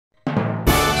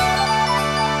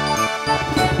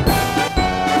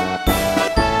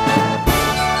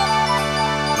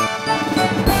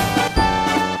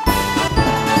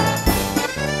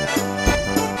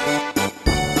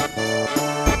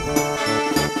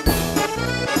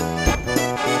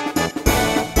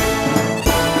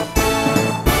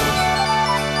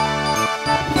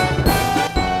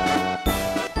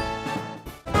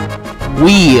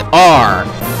We are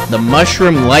the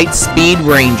Mushroom Lightspeed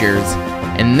Rangers,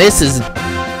 and this is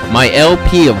my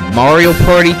LP of Mario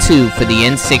Party 2 for the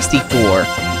N64.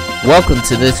 Welcome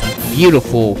to this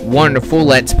beautiful, wonderful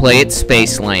Let's Play at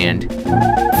Spaceland.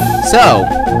 So,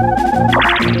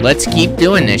 let's keep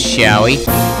doing this, shall we?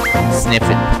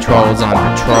 Sniffing patrols on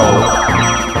patrol.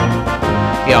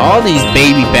 Yeah, all these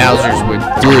baby Bowsers would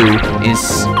do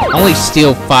is only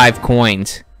steal 5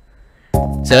 coins.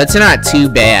 So it's not too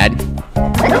bad.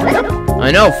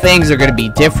 I know things are going to be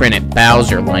different at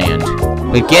Bowser Land.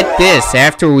 But get this,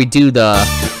 after we do the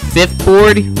 5th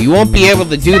board, we won't be able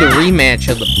to do the rematch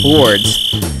of the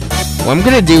boards. What I'm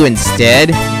going to do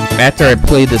instead, after I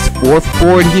play this 4th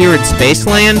board here at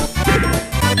Spaceland,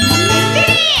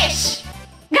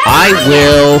 I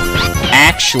will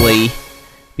actually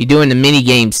be doing the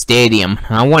minigame stadium.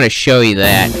 I want to show you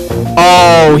that.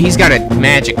 Oh, he's got a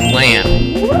magic lamp.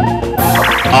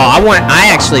 Oh, I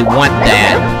actually want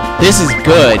that. This is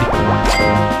good.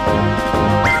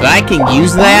 If I can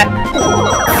use that,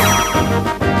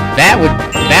 that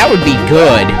would be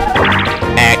good,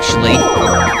 actually.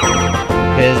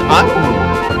 Because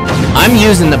I'm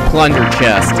using the plunder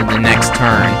chest in the next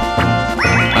turn.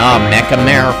 Oh, Mecha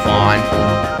Marathon.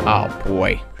 Oh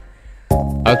boy.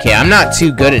 Okay, I'm not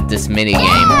too good at this minigame.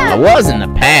 I was in the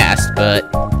past, but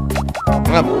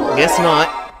well, guess not.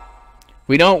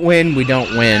 We don't win, we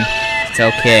don't win. It's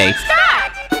okay.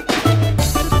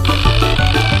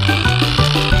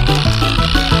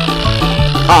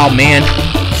 Oh man.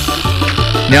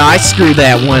 No, I screwed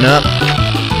that one up.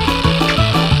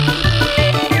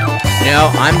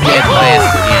 No, I'm dead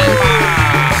last again.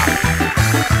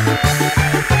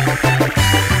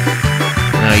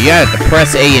 No, you have to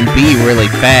press A and B really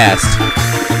fast.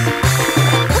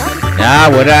 Ah,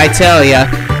 what did I tell ya?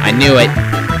 I knew it.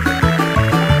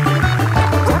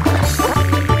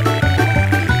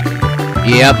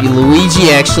 Yep,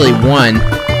 Luigi actually won.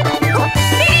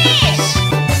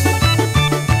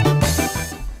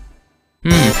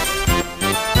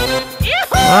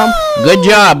 Well, good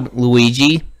job,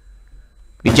 Luigi.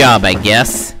 Good job, I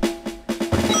guess.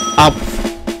 Oh,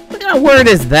 what kind of word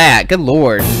is that? Good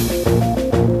lord.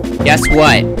 Guess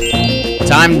what?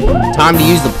 Time to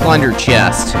use the plunder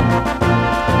chest.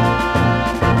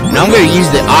 And I'm gonna use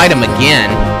the item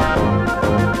again.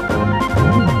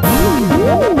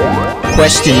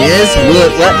 Question is, will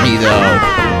it let me though?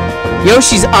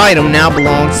 Yoshi's item now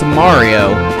belongs to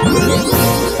Mario.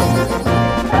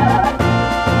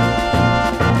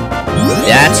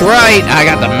 That's right, I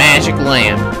got the magic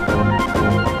lamp.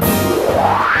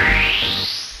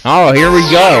 Oh, here we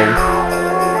go.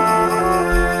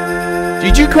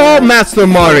 Did you call Master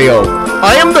Mario?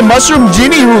 I am the Mushroom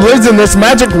Genie who lives in this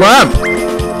magic lamp.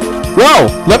 Well,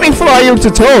 let me fly you to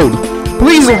Toad.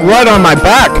 Please ride on my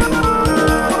back.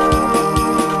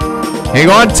 Hang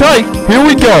on tight, here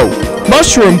we go.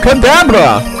 Mushroom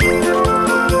Kadabra!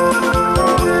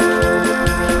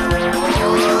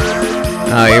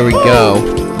 Oh, here we go.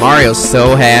 Mario's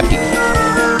so happy.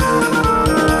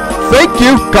 Thank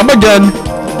you, come again.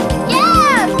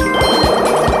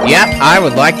 Yeah! Yep, I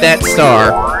would like that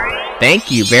star.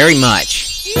 Thank you very much.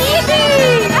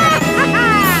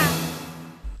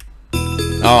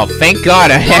 Oh, thank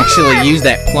God I actually used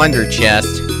that plunder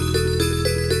chest.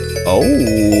 Oh.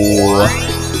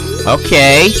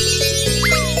 Okay.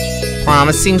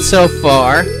 Promising so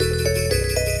far.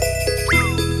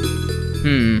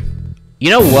 You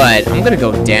know what? I'm gonna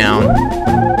go down. Ooh.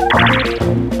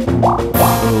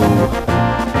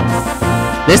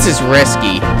 This is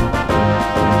risky.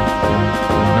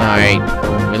 Alright.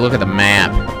 Let me look at the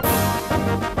map.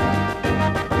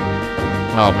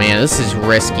 Oh man, this is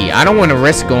risky. I don't want to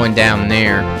risk going down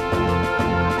there.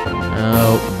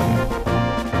 Oh.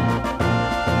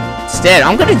 Instead,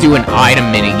 I'm gonna do an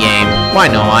item minigame. Why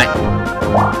not?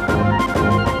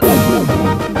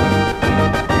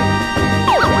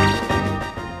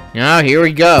 Oh, here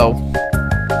we go.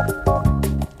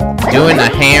 Doing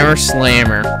the hammer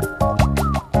slammer.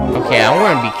 Okay, I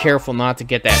want to be careful not to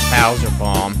get that Bowser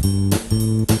bomb.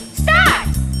 Stop!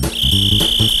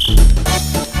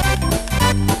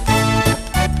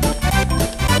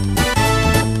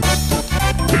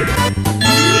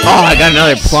 Oh, I got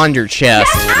another plunder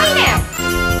chest.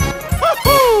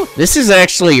 This is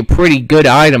actually a pretty good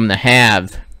item to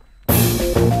have.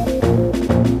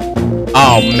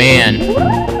 Oh, man.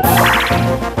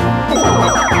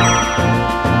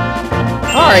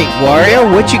 Alright, Wario,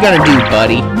 what you gonna do,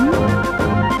 buddy?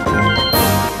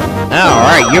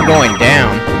 Alright, you're going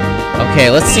down. Okay,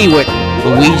 let's see what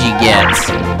Luigi gets.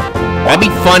 That'd be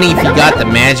funny if he got the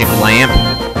magic lamp.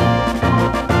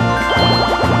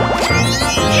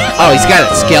 Oh, he's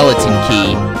got a skeleton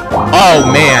key. Oh,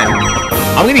 man.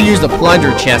 I'm gonna use the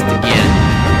plunger chest again.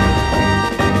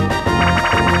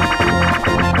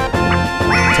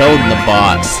 Toad in the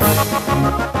box.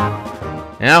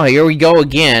 Now, here we go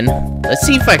again. Let's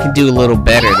see if I can do a little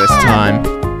better this time.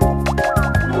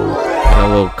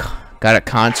 Gotta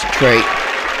concentrate.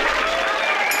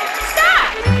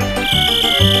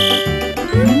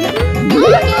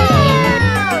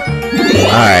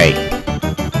 Alright.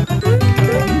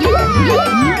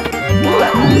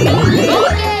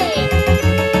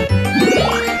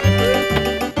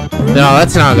 No,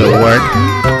 that's not gonna work.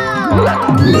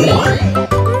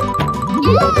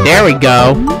 There we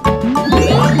go.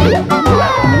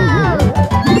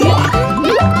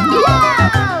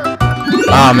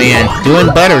 Oh man, doing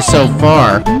better so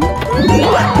far.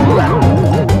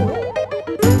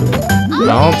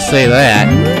 Don't say that.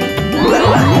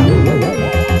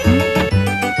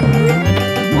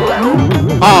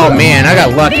 Oh man, I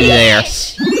got lucky there.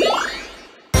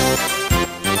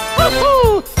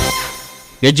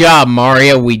 Good job,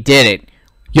 Mario, we did it.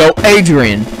 Yo,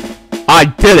 Adrian, I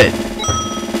did it.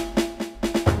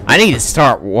 I need to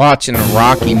start watching the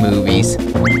Rocky movies.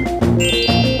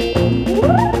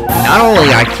 Not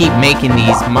only I keep making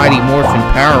these Mighty Morphin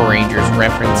Power Rangers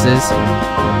references.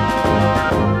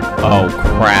 Oh,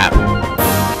 crap.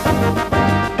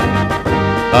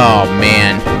 Oh,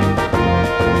 man.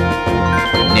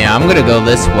 Yeah, I'm gonna go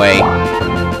this way.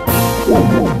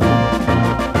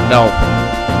 No.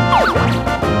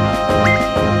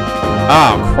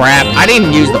 Oh, crap. I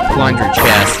didn't use the plunger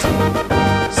chest.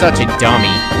 Such a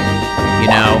dummy. You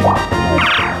know?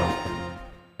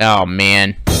 Oh,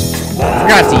 man. I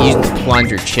forgot to use the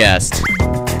plunger chest.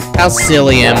 How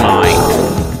silly am I?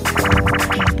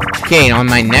 Okay, on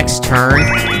my next turn,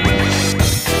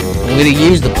 I'm gonna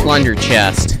use the plunger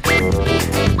chest.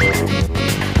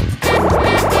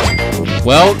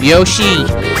 Well, Yoshi,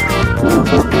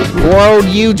 poor old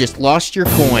you just lost your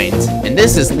coins. And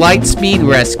this is Lightspeed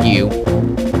Rescue.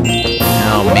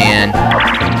 Oh, man.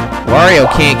 Wario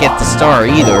can't get the star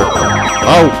either.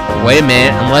 Oh, wait a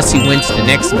minute, unless he wins the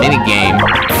next minigame.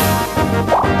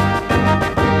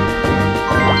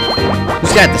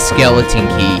 Who's got the skeleton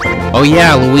key? Oh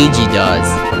yeah, Luigi does.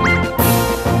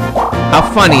 How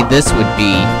funny this would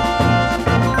be.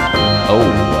 Oh.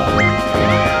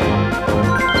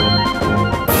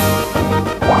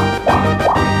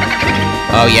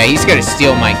 Oh yeah, he's gonna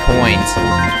steal my coins.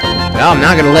 Well, I'm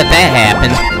not gonna let that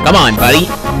happen. Come on, buddy.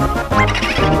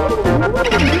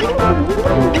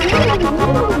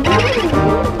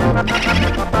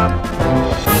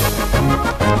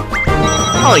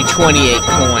 Only 28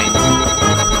 coins.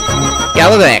 Yeah,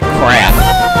 look at that crap.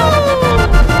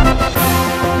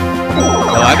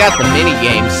 Oh, I got the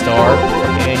minigame star.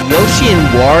 And Yoshi and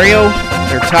Wario,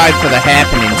 they're tied for the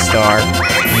happening star.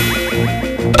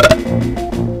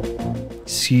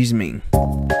 Excuse me.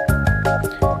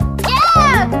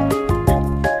 Yeah!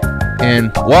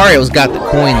 And Wario's got the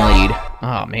coin lead.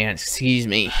 Oh man, excuse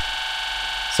me.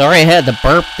 Sorry I had the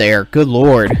burp there. Good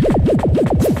lord.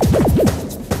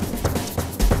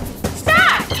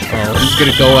 Oh, who's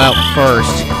gonna go out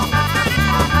first?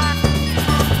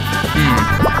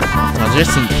 Well,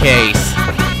 just in case.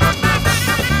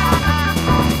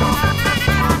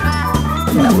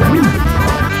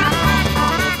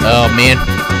 Oh man,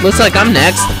 looks like I'm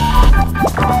next.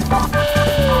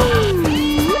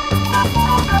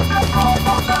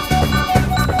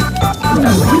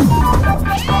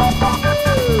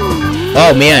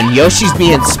 Oh man, Yoshi's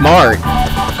being smart.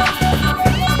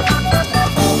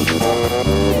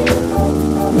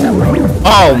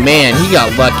 Oh man, he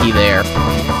got lucky there.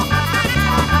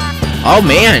 Oh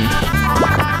man.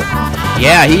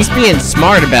 Yeah, he's being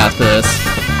smart about this.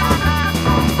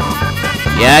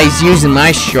 Yeah, he's using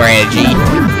my strategy.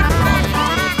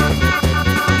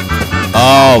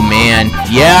 Oh man.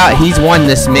 Yeah, he's won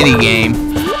this minigame.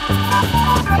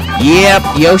 Yep,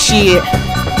 Yoshi,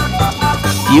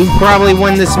 you probably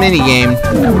won this minigame.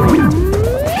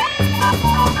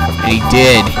 And he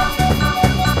did.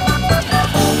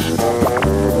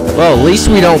 Well, at least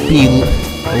we don't be...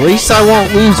 At least I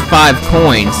won't lose 5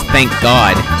 coins, thank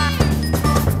God.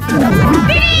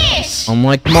 Finish!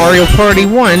 Unlike Mario Party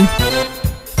 1, in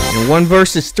a 1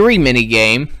 versus 3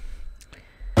 minigame,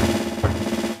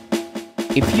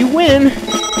 if you win,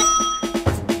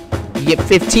 you get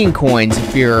 15 coins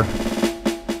if you're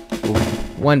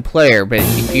 1 player, but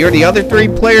if you're the other 3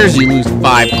 players, you lose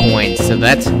 5 coins, so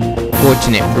that's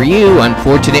fortunate for you,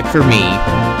 unfortunate for me.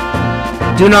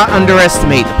 Do not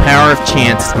underestimate the power of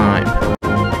chance time.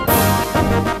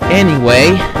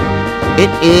 Anyway,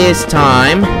 it is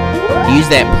time to use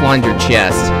that plunger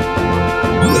chest.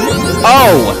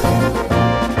 Oh!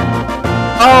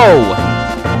 Oh!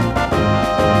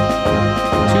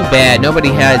 Too bad, nobody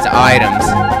has items.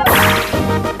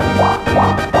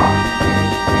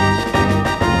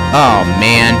 Oh,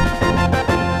 man.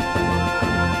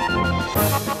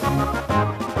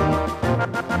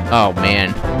 Oh,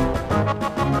 man.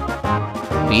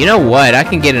 But you know what? I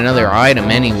can get another item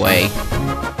anyway.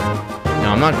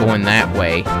 No, I'm not going that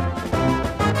way.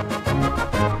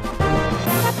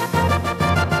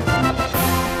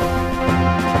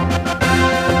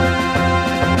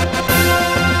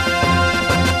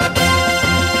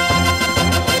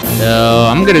 So,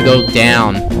 I'm gonna go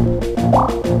down.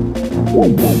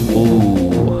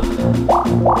 Ooh.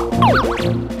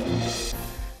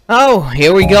 Oh,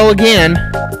 here we go again.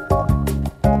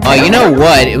 Oh, you know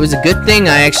what? It was a good thing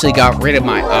I actually got rid of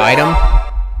my item.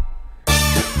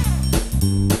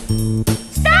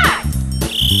 Stop!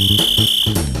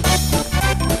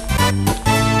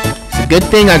 It's a good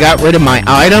thing I got rid of my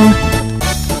item.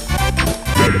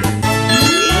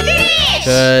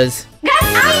 Because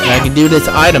I can do this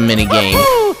item minigame.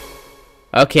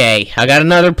 Okay, I got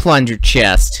another plunger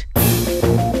chest.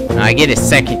 I get a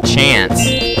second chance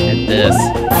at this.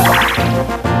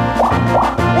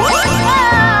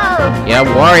 Yeah,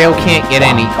 Wario can't get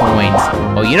any coins.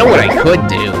 Oh, you know what I could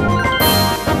do?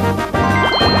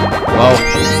 Well,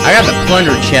 I got the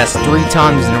plunger chest 3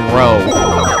 times in a row.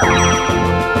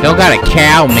 Don't got a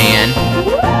cow, man.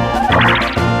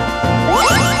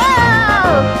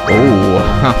 Ooh,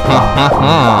 ha ha ha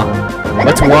ha.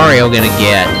 What's Wario gonna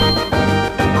get?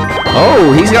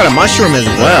 Oh, he's got a mushroom as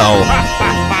well.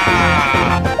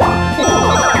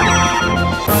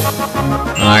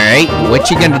 Alright, what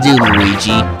you gonna do,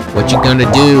 Luigi? What you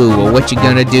gonna do? Or what you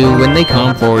gonna do when they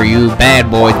come for you?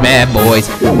 Bad boys, bad boys.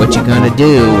 What you gonna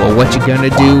do? Or what you gonna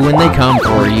do when they come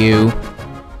for you?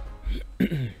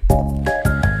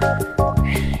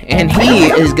 And he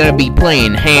is gonna be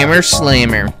playing Hammer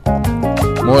Slammer.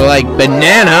 More like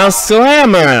Banana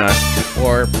Slammer!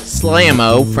 Or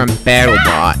Slammo from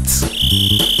BattleBots.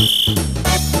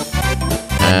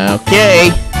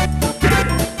 Okay.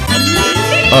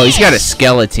 Oh, he's got a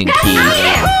skeleton key.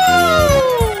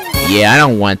 Yeah, I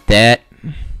don't want that.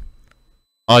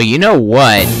 Oh, you know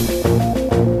what?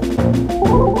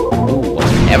 Ooh,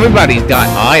 everybody's got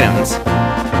items.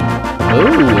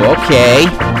 Ooh, okay.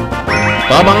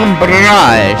 Bum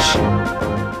Barrage.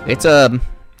 It's a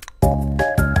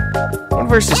 1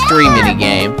 versus 3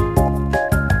 minigame.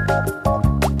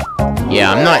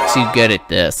 Yeah, I'm not too good at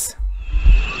this.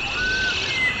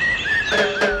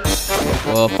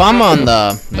 Well, if I'm on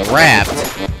the raft,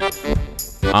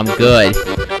 I'm good.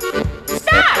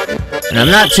 Stop! And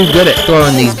I'm not too good at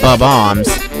throwing these bombs.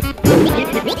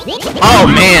 Oh,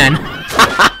 man!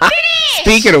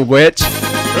 Speaking of which,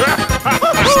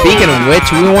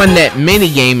 we won that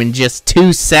minigame in just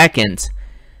 2 seconds.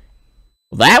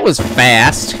 Well, that was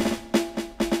fast.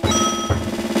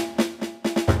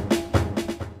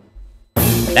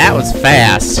 That was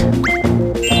fast.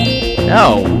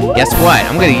 Oh, guess what?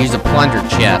 I'm gonna use a plunger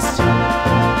chest.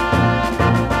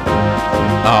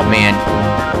 Oh, man.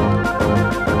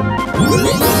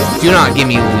 Do not give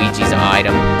me Luigi's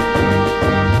item.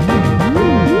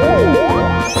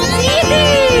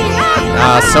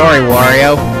 Sorry,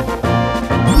 Wario.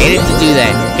 Hated to do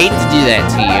that. Hate to do that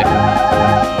to you.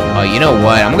 Oh, you know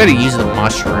what? I'm gonna use the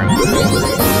mushroom.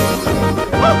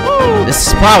 This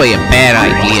is probably a bad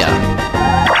idea.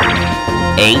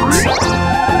 8.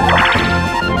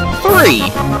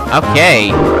 3.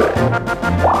 Okay.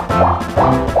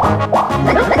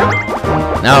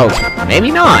 No,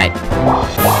 maybe not.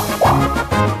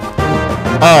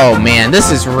 Oh man, this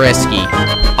is risky.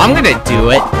 I'm gonna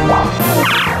do it.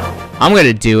 I'm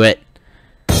gonna do it.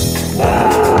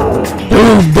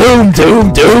 Boom, boom,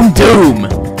 doom, doom, doom.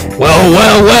 Well,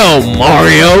 well, well,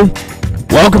 Mario.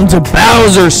 Welcome to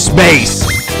Bowser's Space.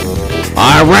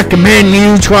 I recommend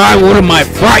you try one of my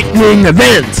frightening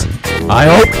events. I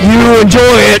hope you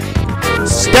enjoy it.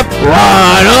 Step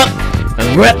right up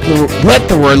and let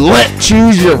the roulette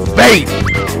choose your fate.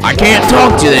 I can't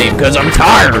talk today because I'm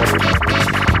tired.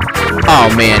 Oh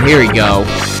man, here we go.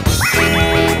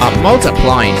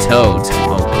 Multiplying toads.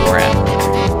 Oh crap.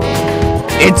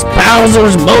 It's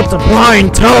Bowser's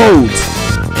Multiplying Toads.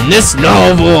 In this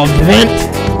novel event,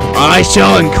 I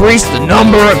shall increase the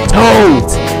number of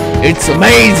toads. It's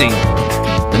amazing.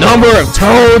 The number of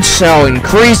toads shall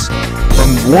increase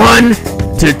from 1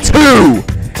 to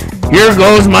 2. Here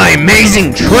goes my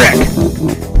amazing trick.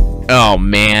 Oh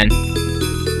man.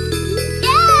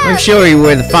 Let me show you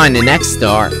where to find the next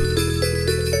star.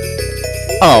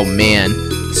 Oh man.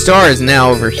 Star is now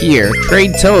over here.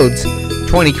 Trade toads.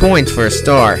 20 coins for a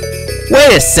star.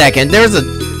 Wait a second, there's a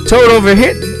Toad over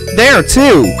here, there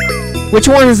too. Which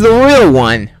one is the real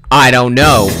one? I don't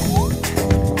know.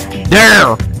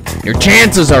 There! Your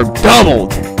chances are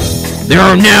doubled. There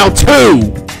are now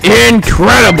 2.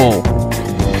 Incredible!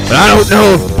 But I don't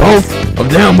know if both of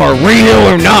them are real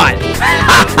or not.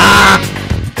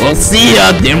 We'll see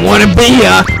ya, didn't wanna be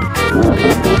ya.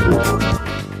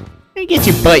 Hey, get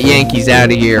your butt Yankees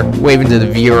out of here, waving to the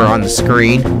viewer on the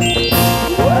screen.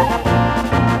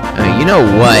 You know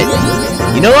what?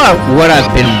 You know what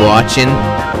I've been watching?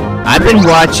 I've been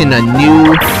watching a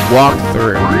new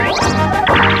walkthrough.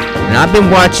 And I've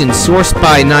been watching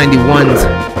SourceBy91's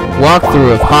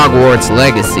walkthrough of Hogwarts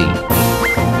Legacy.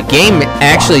 The game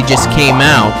actually just came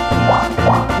out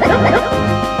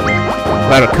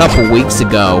about a couple weeks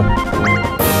ago.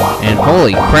 And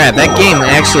holy crap, that game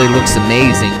actually looks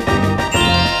amazing.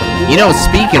 You know,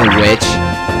 speaking of which,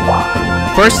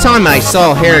 first time I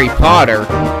saw Harry Potter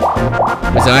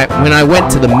was when I went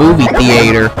to the movie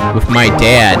theater with my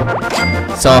dad.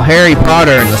 Saw Harry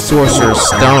Potter and the Sorcerer's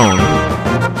Stone.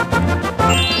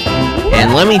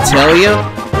 And let me tell you,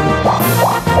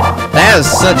 that is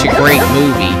such a great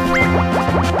movie.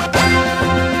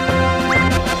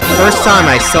 First time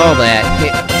I saw that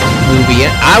movie,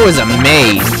 I was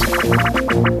amazed.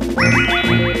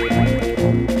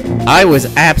 I was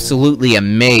absolutely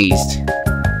amazed.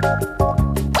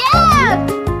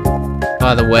 Yeah!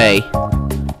 By the way,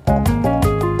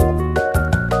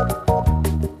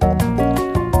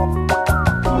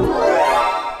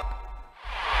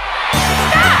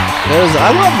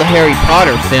 I love the Harry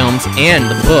Potter films and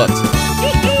the books.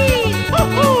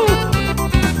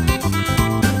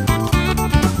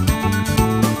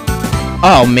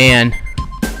 Oh man.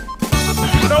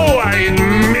 Oh, I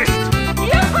missed.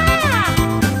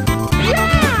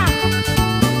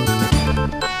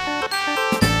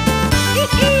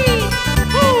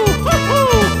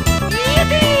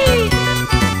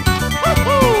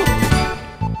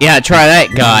 Yeah, try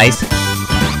that, guys.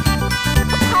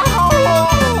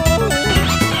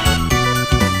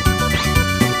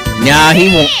 Nah, he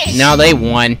won't. Now they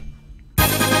won.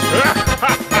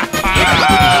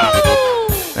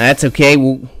 That's okay.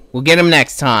 We'll get him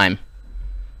next time.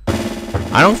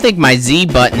 I don't think my Z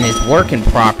button is working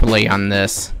properly on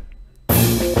this.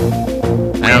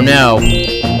 I don't know.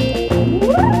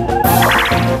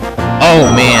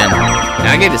 Oh man,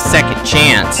 now I get a second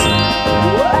chance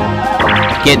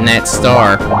getting that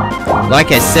star.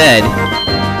 Like I said,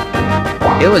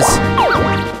 it was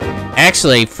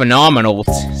actually phenomenal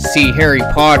to see Harry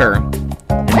Potter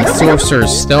and the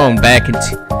Sorcerer's Stone back in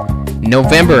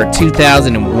November of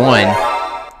 2001.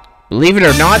 Believe it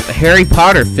or not, the Harry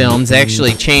Potter films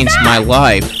actually changed my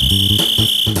life.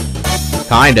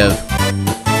 Kind of.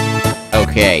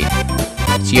 Okay.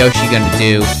 What's Yoshi gonna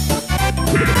do?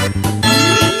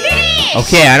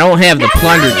 Okay, I don't have the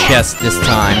plunder chest this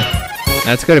time.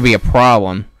 That's gonna be a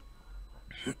problem.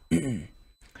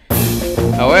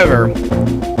 However,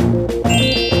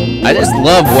 I just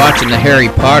love watching the Harry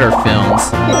Potter films.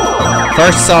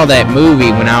 First saw that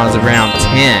movie when I was around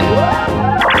 10.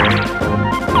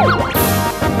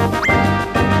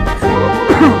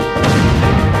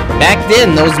 Back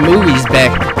then, those movies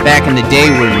back in the day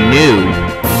were new.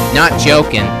 Not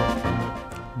joking.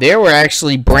 They were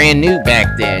actually brand new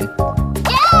back then.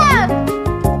 Yeah!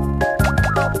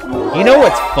 You know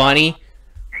what's funny?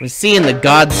 Was seeing the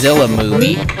Godzilla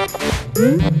movie.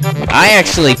 I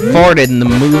actually farted in the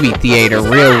movie theater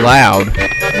real loud.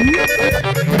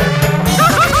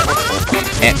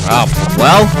 And,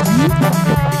 well.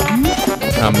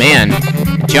 Oh man,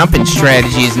 jumping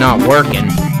strategy is not working.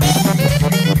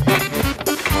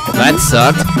 That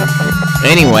sucked.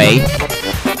 Anyway,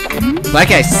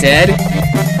 like I said,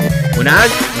 when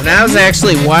I was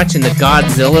actually watching the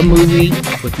Godzilla movie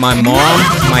with my mom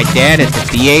and my dad at the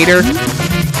theater,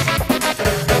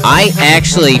 I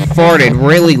actually farted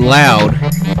really loud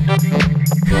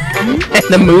at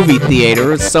the movie theater.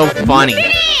 It was so funny.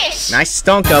 And I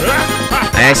stunk up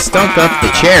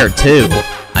the chair too.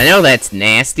 I know that's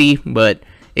nasty, but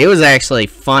it was actually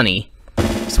funny.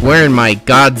 I was wearing my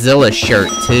Godzilla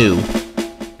shirt too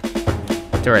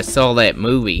after I saw that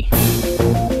movie.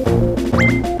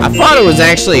 I thought it was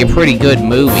actually a pretty good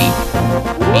movie,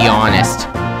 to be honest.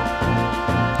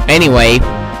 Anyway,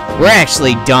 we're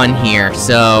actually done here,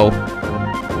 so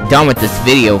done with this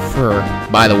video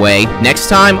by the way. Next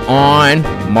time on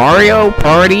Mario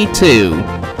Party 2,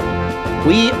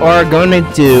 we are gonna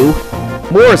do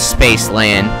more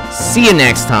Spaceland. See you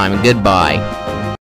next time, and goodbye.